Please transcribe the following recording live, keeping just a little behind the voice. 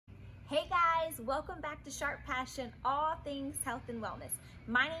Hey guys, welcome back to Sharp Passion, all things health and wellness.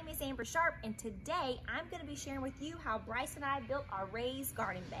 My name is Amber Sharp, and today I'm going to be sharing with you how Bryce and I built our raised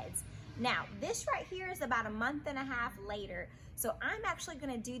garden beds. Now, this right here is about a month and a half later, so I'm actually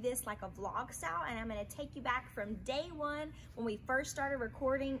going to do this like a vlog style, and I'm going to take you back from day one when we first started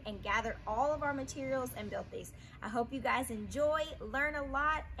recording and gathered all of our materials and built these. I hope you guys enjoy, learn a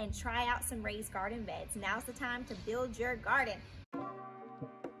lot, and try out some raised garden beds. Now's the time to build your garden.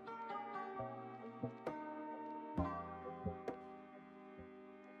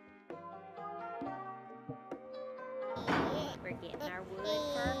 We're getting our wood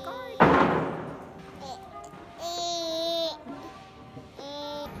for our garden.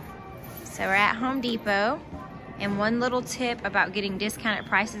 So we're at Home Depot, and one little tip about getting discounted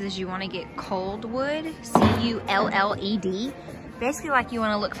prices is you want to get cold wood, C-U-L-L-E-D. Basically, like, you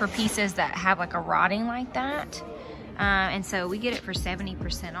want to look for pieces that have like a rotting like that, and so we get it for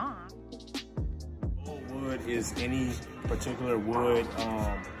 70% off. Wood is any particular wood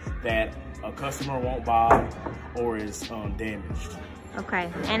that a customer won't buy or is damaged.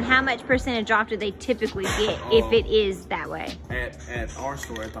 Okay, and how much percentage off do they typically get if it is that way? At our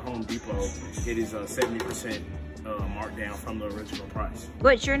store, at the Home Depot, it is a 70% markdown from the original price.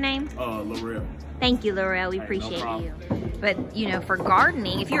 What's your name? Laurel. Thank you, Laurel. We appreciate you. But, you know, for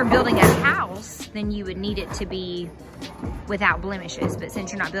gardening, if you're building a house, then you would need it to be without blemishes. But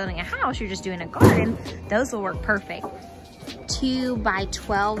since you're not building a house, you're just doing a garden, those will work perfect. 2 by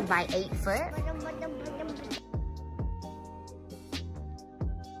 12 by 8 foot.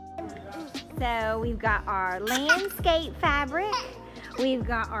 So we've got our landscape fabric, we've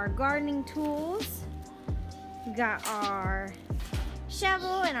got our gardening tools, we've got our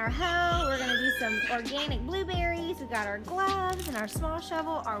shovel and our hoe. We're gonna do some organic blueberries. We've got our gloves and our small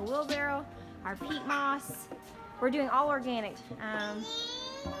shovel, our wheelbarrow, our peat moss. We're doing all organic.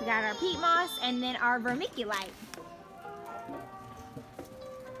 We got our peat moss and then our vermiculite.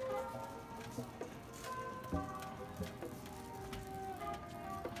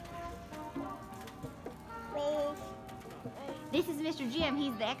 This is Mr. Jim,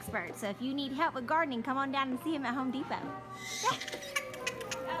 he's the expert. So if you need help with gardening, come on down and see him at Home Depot. Oh,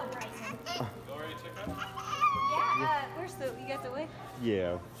 Bryson. You already took up? Yeah, where's the, you got the wood?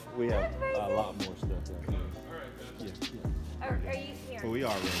 Yeah, we have a lot more stuff right here. Are you here? So we are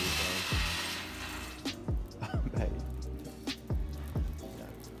ready, so. Hey.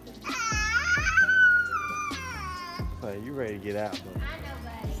 Hey, you ready to get out, bro? I know,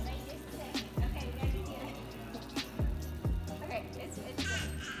 buddy. Wait just a second. Okay, we gotta get here. Okay, it's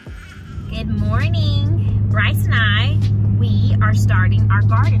good morning. Bryce and I, we are starting our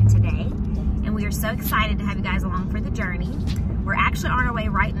garden today, and we are so excited to have you guys along for the journey. We're actually on our way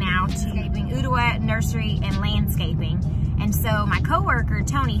right now to Ooltewah Nursery and Landscaping. And so my coworker,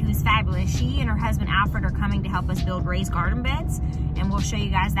 Tony, who's fabulous, she and her husband, Alfred, are coming to help us build raised garden beds, and we'll show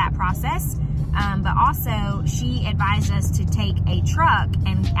you guys that process. But also, she advised us to take a truck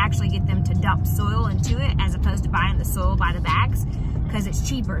and actually get them to dump soil into it as opposed to buying the soil by the bags, because it's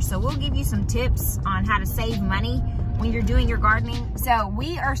cheaper. So we'll give you some tips on how to save money when you're doing your gardening. So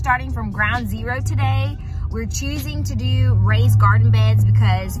we are starting from ground zero today. We're choosing to do raised garden beds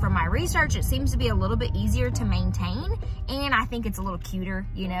because from my research, it seems to be a little bit easier to maintain. And I think it's a little cuter,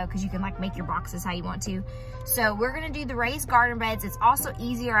 you know, because you can like make your boxes how you want to. So we're gonna do the raised garden beds. It's also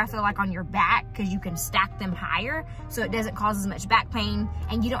easier, I feel like, on your back because you can stack them higher so it doesn't cause as much back pain,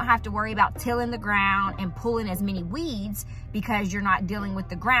 and you don't have to worry about tilling the ground and pulling as many weeds because you're not dealing with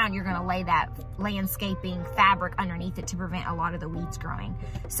the ground. You're gonna lay that landscaping fabric underneath it to prevent a lot of the weeds growing.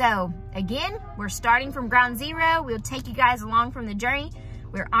 So again, we're starting from ground zero. We'll take you guys along from the journey.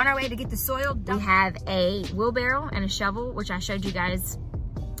 We're on our way to get the soil. We have a wheelbarrow and a shovel, which I showed you guys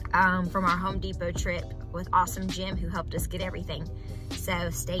from our Home Depot trip with awesome Jim, who helped us get everything. So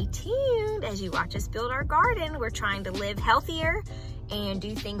stay tuned as you watch us build our garden. We're trying to live healthier and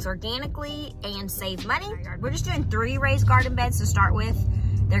do things organically and save money. We're just doing 3 raised garden beds to start with.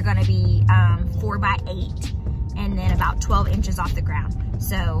 They're gonna be 4 by 8 and then about 12 inches off the ground.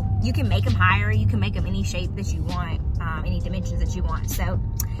 So you can make them higher, you can make them any shape that you want, any dimensions that you want. So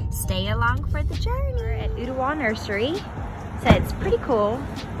stay along for the journey. We're at Ooltewah Nursery, so it's pretty cool.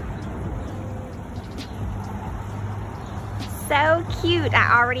 So cute.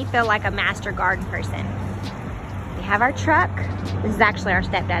 I already feel like a master garden person. We have our truck. This is actually our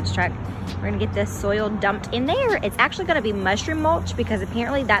stepdad's truck. We're gonna get the soil dumped in there. It's actually gonna be mushroom mulch because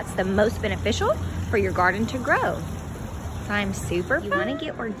apparently that's the most beneficial for your garden to grow. So I'm super pumped. You want to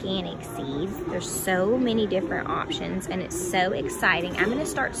get organic seeds. There's so many different options and it's so exciting. I'm going to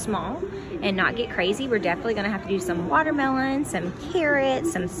start small and not get crazy. We're definitely going to have to do some watermelon, some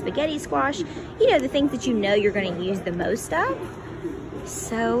carrots, some spaghetti squash. You know, the things that you know you're going to use the most of.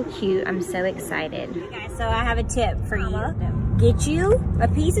 So cute. I'm so excited. Okay, guys, so I have a tip for you. Get you a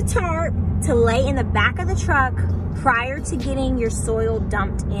piece of tarp to lay in the back of the truck prior to getting your soil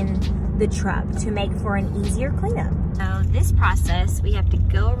dumped in the truck to make for an easier cleanup. So this process, we have to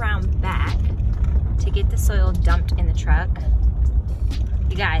go around back to get the soil dumped in the truck.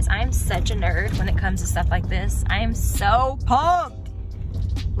 You guys, I am such a nerd when it comes to stuff like this. I am so pumped.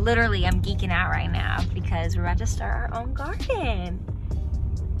 Literally, I'm geeking out right now because we're about to start our own garden.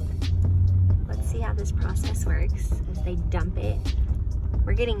 Let's see how this process works as they dump it.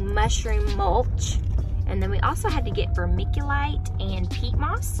 We're getting mushroom mulch. And then we also had to get vermiculite and peat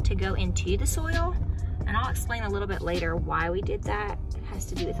moss to go into the soil. And I'll explain a little bit later why we did that. It has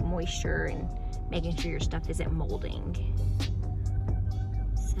to do with moisture and making sure your stuff isn't molding.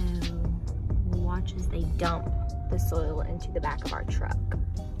 So we'll watch as they dump the soil into the back of our truck.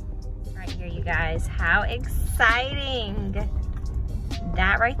 Right here, you guys, how exciting.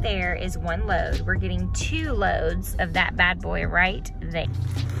 That right there is one load. We're getting 2 loads of that bad boy right there.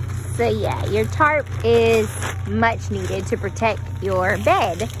 So yeah, your tarp is much needed to protect your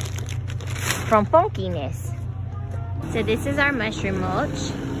bed from funkiness. So this is our mushroom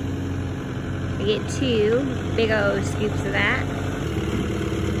mulch. We get 2 big old scoops of that.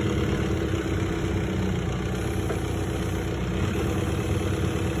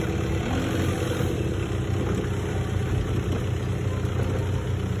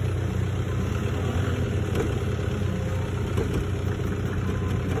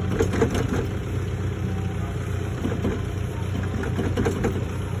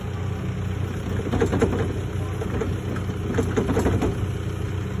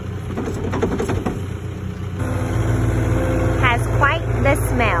 Has quite the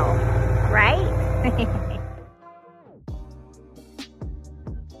smell, right?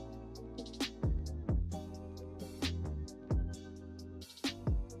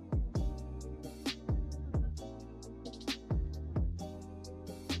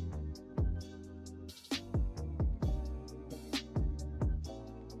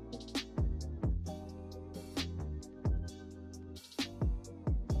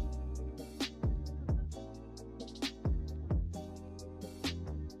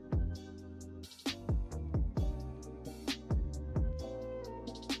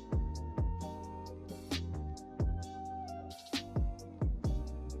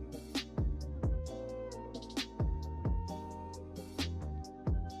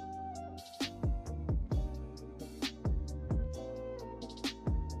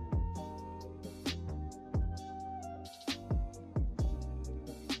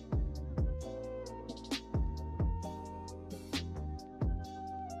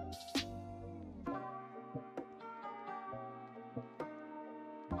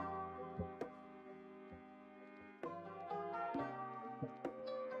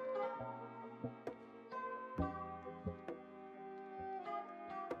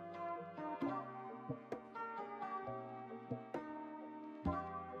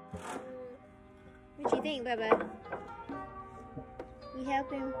 What you think, Bubba? You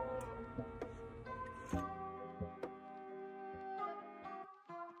help him?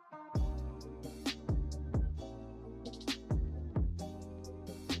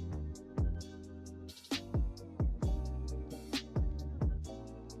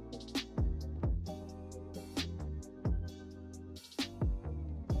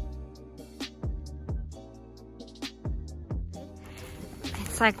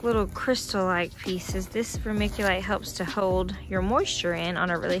 Like little crystal-like pieces. This vermiculite helps to hold your moisture in on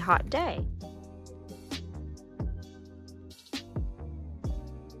a really hot day.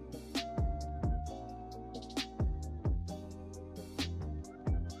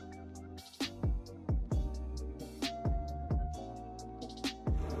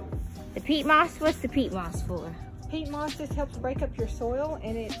 The peat moss, what's the peat moss for? Peat moss just helps break up your soil,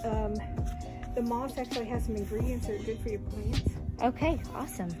 and it the moss actually has some ingredients that are good for your plants. Okay,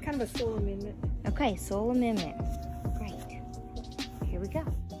 awesome. It's kind of a soil amendment. Okay, soil amendment. Great. Here we go.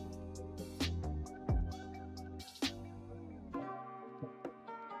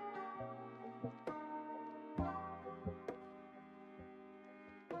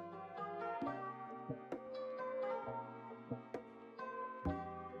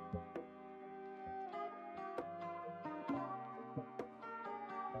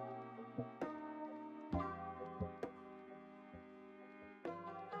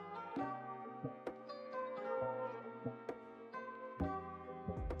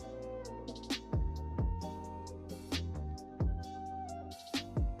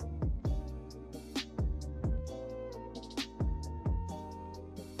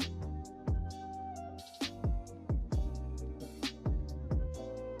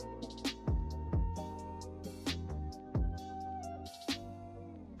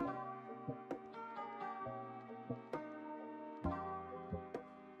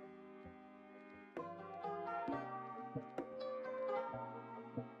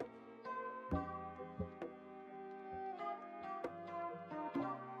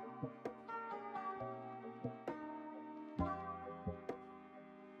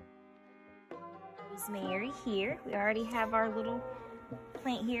 rosemary here. We already have our little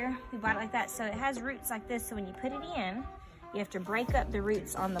plant here. We bought it like that. So it has roots like this. So when you put it in, you have to break up the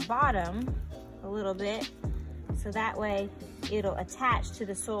roots on the bottom a little bit. So that way it'll attach to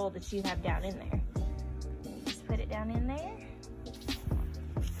the soil that you have down in there. You just put it down in there.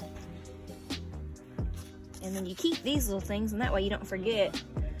 And then you keep these little things, and that way you don't forget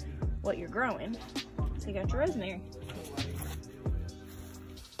what you're growing. So you got your rosemary.